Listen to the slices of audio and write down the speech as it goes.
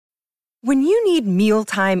When you need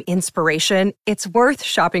mealtime inspiration, it's worth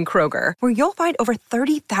shopping Kroger, where you'll find over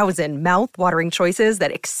 30,000 mouth-watering choices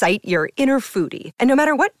that excite your inner foodie. And no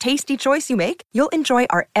matter what tasty choice you make, you'll enjoy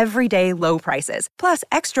our everyday low prices, plus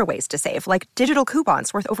extra ways to save, like digital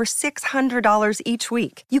coupons worth over $600 each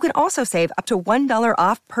week. You can also save up to $1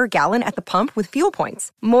 off per gallon at the pump with fuel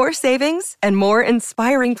points. More savings and more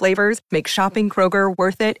inspiring flavors make shopping Kroger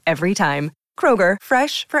worth it every time. Kroger,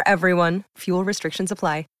 fresh for everyone. Fuel restrictions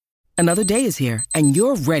apply. Another day is here, and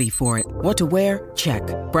you're ready for it. What to wear? Check.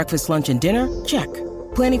 Breakfast, lunch, and dinner? Check.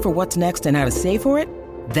 Planning for what's next and how to save for it?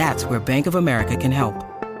 That's where Bank of America can help.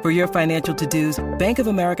 For your financial to-dos, Bank of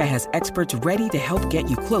America has experts ready to help get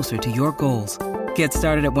you closer to your goals. Get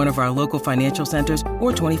started at one of our local financial centers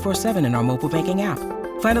or 24/7 in our mobile banking app.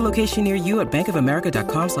 Find a location near you at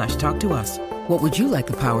bankofamerica.com/talktous. What would you like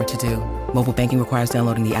the power to do? Mobile banking requires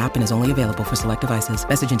downloading the app and is only available for select devices.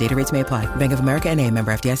 Message and data rates may apply. Bank of America N.A.,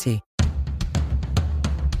 member FDIC.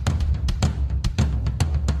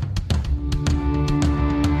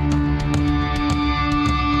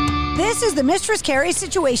 This is the Mistress Carrie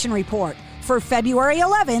Situation Report for February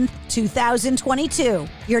 11th, 2022.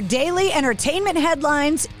 Your daily entertainment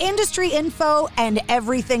headlines, industry info, and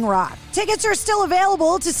everything rock. Tickets are still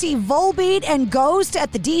available to see Volbeat and Ghost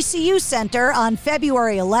at the DCU Center on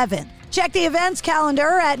February 11th. Check the events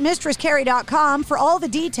calendar at mistresscarrie.com for all the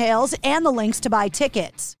details and the links to buy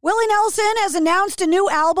tickets. Willie Nelson has announced a new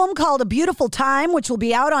album called A Beautiful Time, which will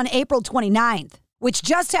be out on April 29th, which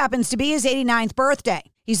just happens to be his 89th birthday.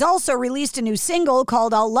 He's also released a new single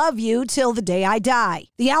called I'll Love You Till the Day I Die.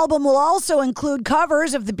 The album will also include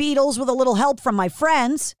covers of the Beatles with a little help from my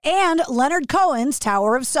friends and Leonard Cohen's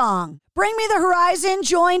Tower of Song. Bring Me the Horizon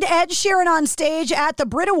joined Ed Sheeran on stage at the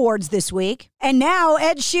Brit Awards this week. And now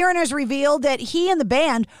Ed Sheeran has revealed that he and the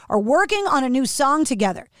band are working on a new song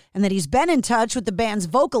together and that he's been in touch with the band's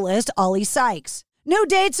vocalist, Ollie Sykes. New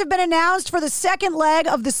dates have been announced for the second leg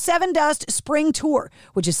of the Seven Dust Spring Tour,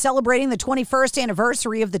 which is celebrating the 21st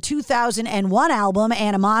anniversary of the 2001 album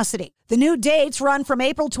Animosity. The new dates run from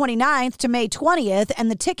April 29th to May 20th,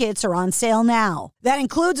 and the tickets are on sale now. That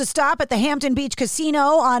includes a stop at the Hampton Beach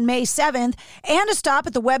Casino on May 7th and a stop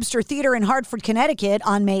at the Webster Theater in Hartford, Connecticut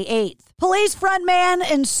on May 8th. Police frontman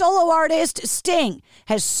and solo artist Sting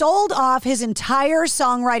has sold off his entire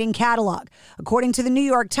songwriting catalog. According to the New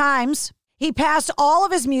York Times, he passed all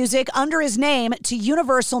of his music under his name to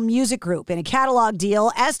Universal Music Group in a catalog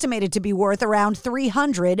deal estimated to be worth around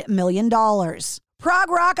 $300 million. Prog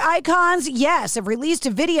rock icons, yes, have released a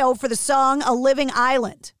video for the song A Living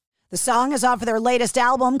Island. The song is off of their latest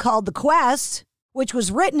album called The Quest, which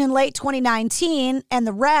was written in late 2019 and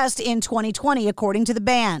the rest in 2020, according to the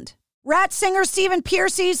band. Rat singer Stephen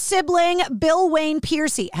Pearcy's sibling, Bill Wayne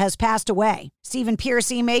Pearcy, has passed away. Stephen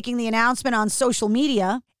Pearcy making the announcement on social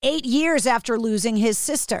media 8 years after losing his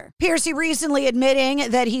sister. Pearcy recently admitting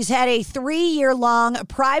that he's had a 3-year-long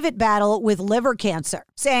private battle with liver cancer,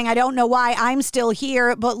 saying, "I don't know why I'm still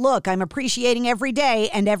here, but look, I'm appreciating every day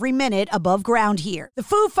and every minute above ground here." The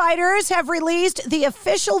Foo Fighters have released the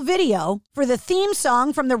official video for the theme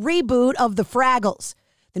song from the reboot of The Fraggles.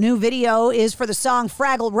 The new video is for the song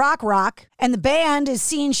Fraggle Rock Rock, and the band is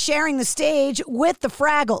seen sharing the stage with the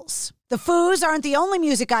Fraggles. The Foos aren't the only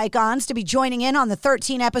music icons to be joining in on the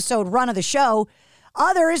 13-episode run of the show.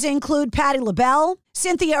 Others include Patti LaBelle,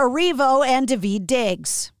 Cynthia Erivo, and Daveed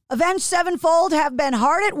Diggs. Avenged Sevenfold have been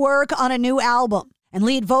hard at work on a new album, and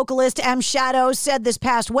lead vocalist M. Shadow said this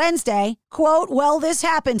past Wednesday, quote, "Well, this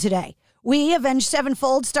happened today. We, Avenged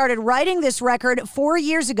Sevenfold, started writing this record 4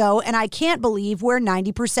 years ago, and I can't believe we're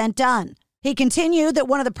 90% done." He continued that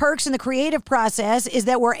one of the perks in the creative process is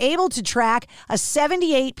that we're able to track a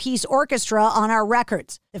 78-piece orchestra on our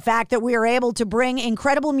records. The fact that we are able to bring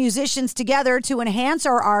incredible musicians together to enhance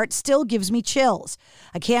our art still gives me chills.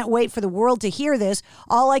 I can't wait for the world to hear this.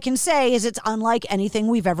 All I can say is it's unlike anything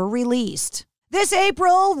we've ever released. This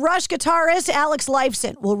April, Rush guitarist Alex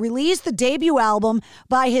Lifeson will release the debut album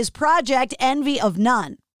by his project Envy of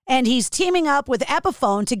None. And he's teaming up with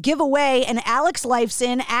Epiphone to give away an Alex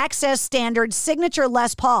Lifeson Access Standard Signature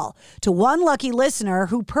Les Paul to one lucky listener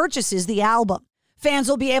who purchases the album. Fans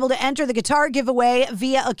will be able to enter the guitar giveaway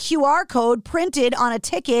via a QR code printed on a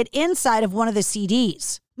ticket inside of one of the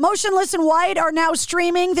CDs. Motionless in White are now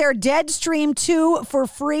streaming their Deadstream 2 for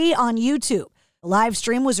free on YouTube. The live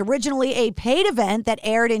stream was originally a paid event that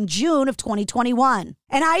aired in June of 2021.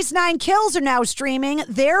 And Ice Nine Kills are now streaming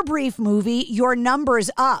their brief movie, Your Number's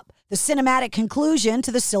Up. the cinematic conclusion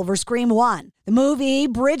to the Silver Scream 1. The movie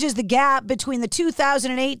bridges the gap between the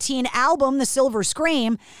 2018 album, The Silver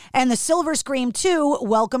Scream, and the Silver Scream 2,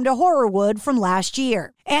 Welcome to Horrorwood from last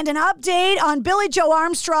year. And an update on Billy Joe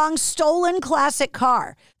Armstrong's stolen classic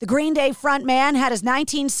car. The Green Day frontman had his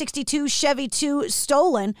 1962 Chevy 2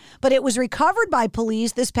 stolen, but it was recovered by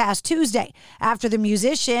police this past Tuesday after the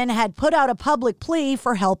musician had put out a public plea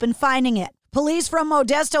for help in finding it. Police from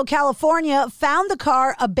Modesto, California found the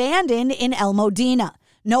car abandoned in El Modena.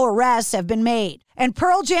 No arrests have been made. And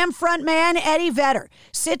Pearl Jam frontman Eddie Vedder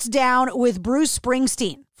sits down with Bruce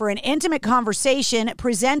Springsteen for an intimate conversation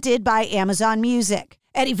presented by Amazon Music.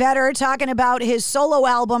 Eddie Vedder talking about his solo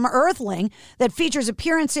album Earthling that features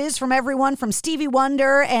appearances from everyone from Stevie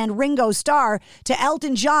Wonder and Ringo Starr to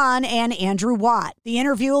Elton John and Andrew Watt. The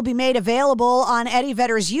interview will be made available on Eddie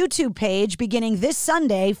Vedder's YouTube page beginning this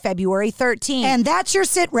Sunday, February 13th. And that's your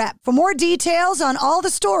Sit Rep. For more details on all the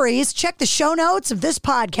stories, check the show notes of this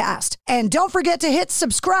podcast. And don't forget to hit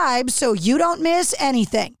subscribe so you don't miss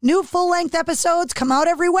anything. New full-length episodes come out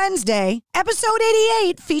every Wednesday. Episode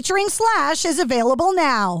 88 featuring Slash is available now.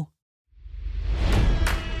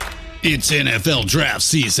 It's NFL draft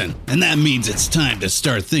season, and that means it's time to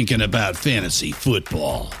start thinking about fantasy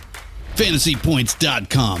football.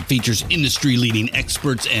 FantasyPoints.com features industry-leading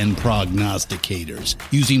experts and prognosticators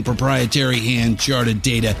using proprietary hand-charted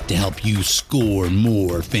data to help you score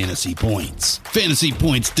more fantasy points.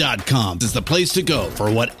 FantasyPoints.com is the place to go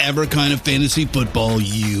for whatever kind of fantasy football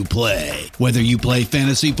you play. Whether you play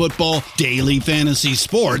fantasy football, daily fantasy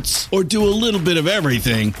sports, or do a little bit of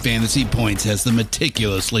everything, Fantasy Points has the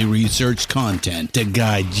meticulously researched content to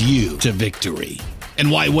guide you to victory. And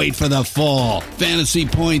why wait for the fall? Fantasy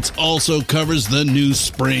Points also covers the new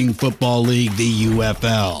spring football league, the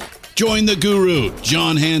UFL. Join the guru,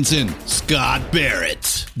 John Hansen, Scott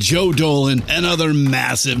Barrett, Joe Dolan, and other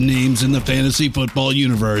massive names in the fantasy football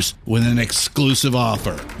universe with an exclusive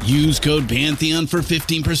offer. Use code Pantheon for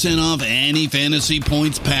 15% off any Fantasy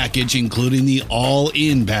Points package, including the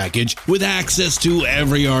all-in package, with access to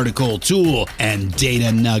every article, tool, and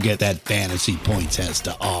data nugget that Fantasy Points has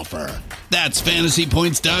to offer. That's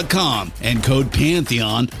FantasyPoints.com and code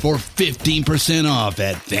Pantheon for 15% off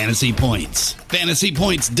at Fantasy Points.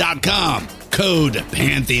 FantasyPoints.com, code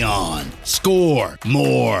Pantheon. Score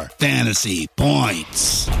more fantasy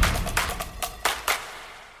points.